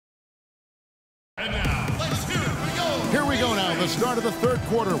And now, let's hear it for the goal. Here we go now, the start of the third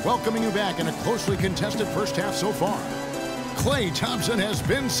quarter, welcoming you back in a closely contested first half so far. Klay Thompson has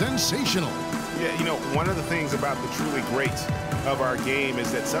been sensational. Yeah, you know, one of the things about the truly greats of our game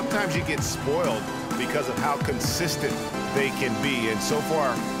is that sometimes you get spoiled because of how consistent they can be. And so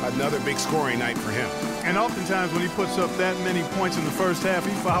far, another big scoring night for him. And oftentimes when he puts up that many points in the first half,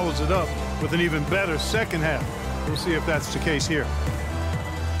 he follows it up with an even better second half. We'll see if that's the case here.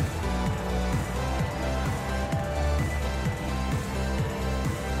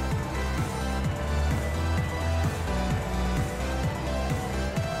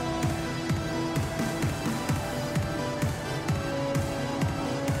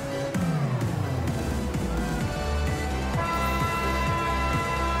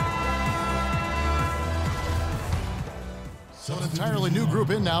 So an entirely new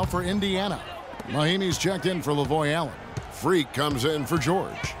group in now for Indiana. Mahimi's checked in for Lavoy Allen. Freak comes in for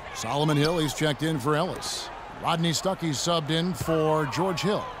George. Solomon Hill, he's checked in for Ellis. Rodney Stuckey's subbed in for George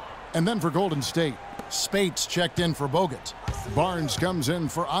Hill. And then for Golden State, Spates checked in for Bogut. Barnes comes in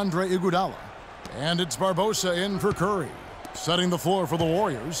for Andre Iguodala. And it's Barbosa in for Curry. Setting the floor for the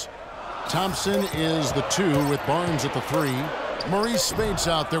Warriors. Thompson is the 2 with Barnes at the 3. Maurice Spates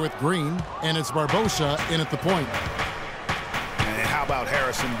out there with Green. And it's Barbosa in at the point. And how about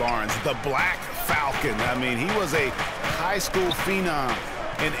Harrison Barnes, the Black Falcon? I mean, he was a high school phenom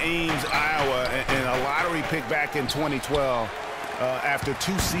in Ames, Iowa, and a lottery pick back in 2012 after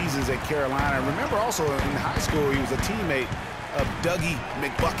 2 seasons at Carolina. Remember also in high school, he was a teammate of Dougie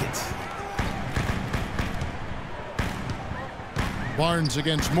McBuckets. Barnes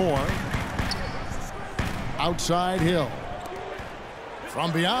against Moore. Outside Hill.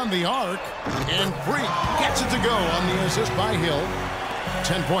 From beyond the arc, and Freak gets it to go on the assist by Hill.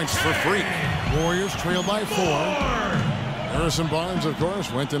 10 points for Freak. Warriors trail by 4. Harrison Barnes, of course,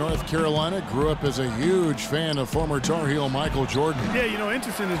 went to North Carolina, grew up as a huge fan of former Tar Heel Michael Jordan. Yeah, you know,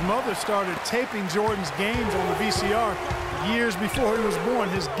 interesting, his mother started taping Jordan's games on the VCR years before he was born.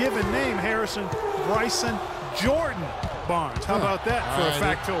 His given name, Harrison Bryson Jordan Barnes. How about that for a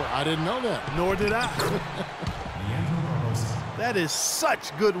factoid? I didn't know that. Nor did I. That is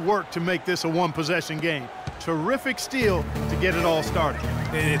such good work to make this a one-possession game. Terrific steal to get it all started.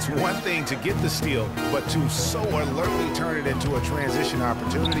 And it's one thing to get the steal, but to so alertly turn it into a transition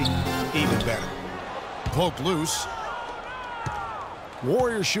opportunity, even better. Poke loose.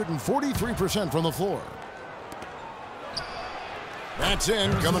 Warriors shooting 43% from the floor. That's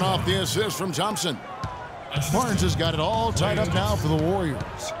in, coming off the assist from Thompson. Barnes has got it all tied up now for the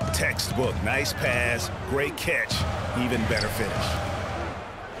Warriors. Textbook, nice pass, great catch, even better finish.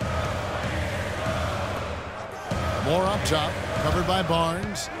 Moore up top, covered by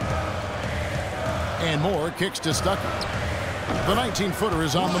Barnes. And Moore kicks to Stuckey. The 19-footer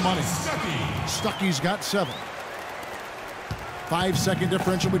is on the money. Stuckey's got 7. 5-second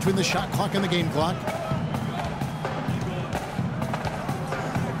differential between the shot clock and the game clock.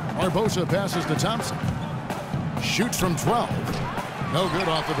 Barbosa passes to Thompson. Shoots from 12. No good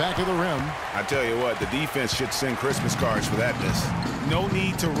off the back of the rim. I tell you what, the defense should send Christmas cards for that miss. No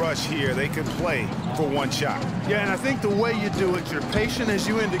need to rush here. They can play for one shot. Yeah, and I think the way you do it, you're patient as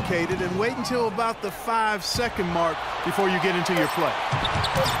you indicated, and wait until about the 5-second mark before you get into your play.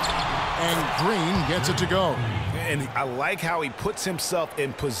 And Green gets it to go. And I like how he puts himself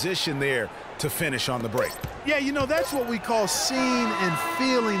in position there to finish on the break. Yeah, you know, that's what we call seeing and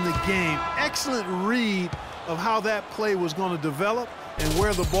feeling the game. Excellent read of how that play was going to develop and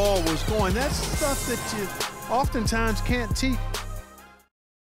where the ball was going. That's stuff that you oftentimes can't teach.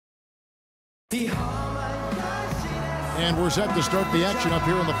 And we're set to start the action up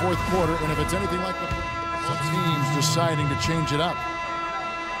here in the fourth quarter. And if it's anything like the team's deciding to change it up.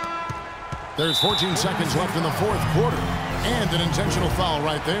 There's 14 seconds left in the fourth quarter. And an intentional foul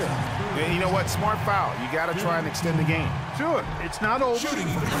right there. And you know what? Smart foul. You got to try and extend the game. Sure, it's not over.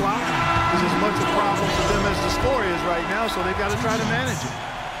 The clock is as much a problem for them as the score is right now, so they've got to try to manage it.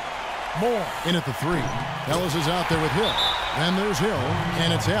 Moore in at the 3. Ellis is out there with Hill. Then there's Hill,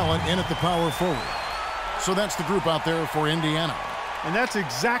 and it's Allen in at the power forward. So that's the group out there for Indiana. And that's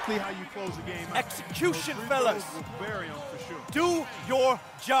exactly how you close the game. Execution, fellas. We'll bury them for sure. Do your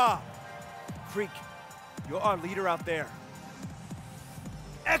job. Freak, you're our leader out there.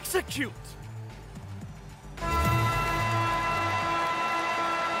 Execute.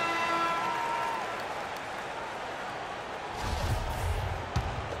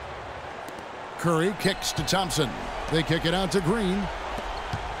 Curry kicks to Thompson. They kick it out to Green.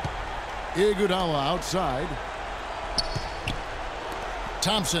 Iguodala outside.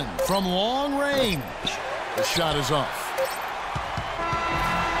 Thompson from long range. The shot is off.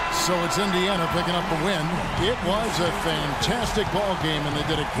 So it's Indiana picking up the win. It was a fantastic ball game, and they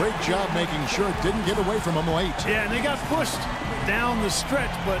did a great job making sure it didn't get away from them late. Yeah, and they got pushed down the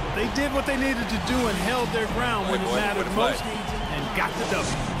stretch, but they did what they needed to do and held their ground when it mattered most and got the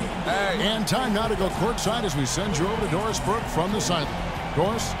W. And time now to go courtside as we send you over to Doris Burke from the sideline.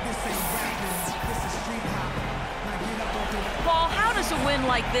 Doris? Paul, how does a win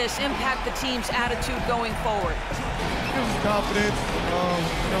like this impact the team's attitude going forward? It gives us confidence.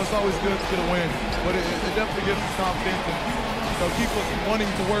 It's always good to get a win, but it definitely gives us confidence and keep us wanting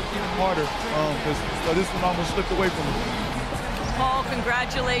to work even harder because this one almost slipped away from us. Paul,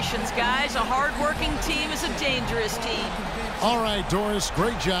 congratulations, guys. A hard-working team is a dangerous team. All right, Doris,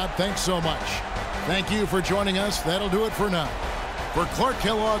 great job. Thanks so much. Thank you for joining us. That'll do it for now. For Clark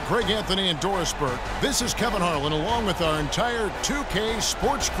Kellogg, Greg Anthony, and Doris Burke, this is Kevin Harlan along with our entire 2K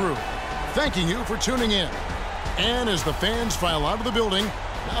Sports crew, thanking you for tuning in. And as the fans file out of the building,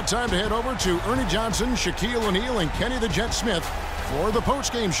 now time to head over to Ernie Johnson, Shaquille O'Neal, and Kenny the Jet Smith for the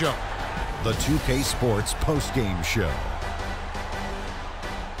postgame show. The 2K Sports postgame show.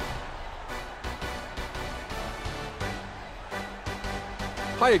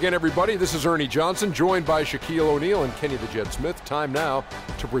 Hi again, everybody. This is Ernie Johnson, joined by Shaquille O'Neal and Kenny the Jet Smith. Time now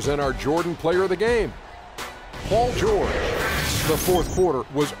to present our Jordan Player of the Game, Paul George. The fourth quarter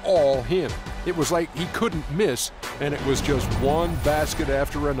was all him. It was like he couldn't miss, and it was just one basket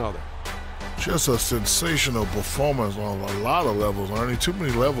after another. Just a sensational performance on a lot of levels, Ernie. Too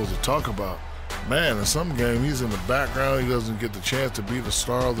many levels to talk about. Man, in some game, he's in the background. He doesn't get the chance to be the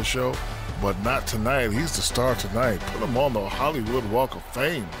star of the show. But not tonight. He's the star tonight. Put him on the Hollywood Walk of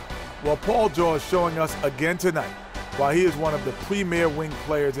Fame. Well, Paul George showing us again tonight why he is one of the premier wing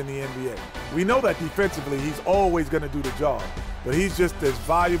players in the NBA. We know that defensively he's always going to do the job, but he's just as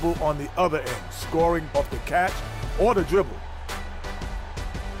valuable on the other end, scoring off the catch or the dribble.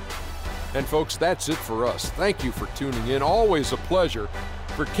 And folks, that's it for us. Thank you for tuning in. Always a pleasure.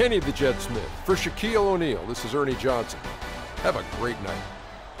 For Kenny the Jet Smith, for Shaquille O'Neal, this is Ernie Johnson. Have a great night.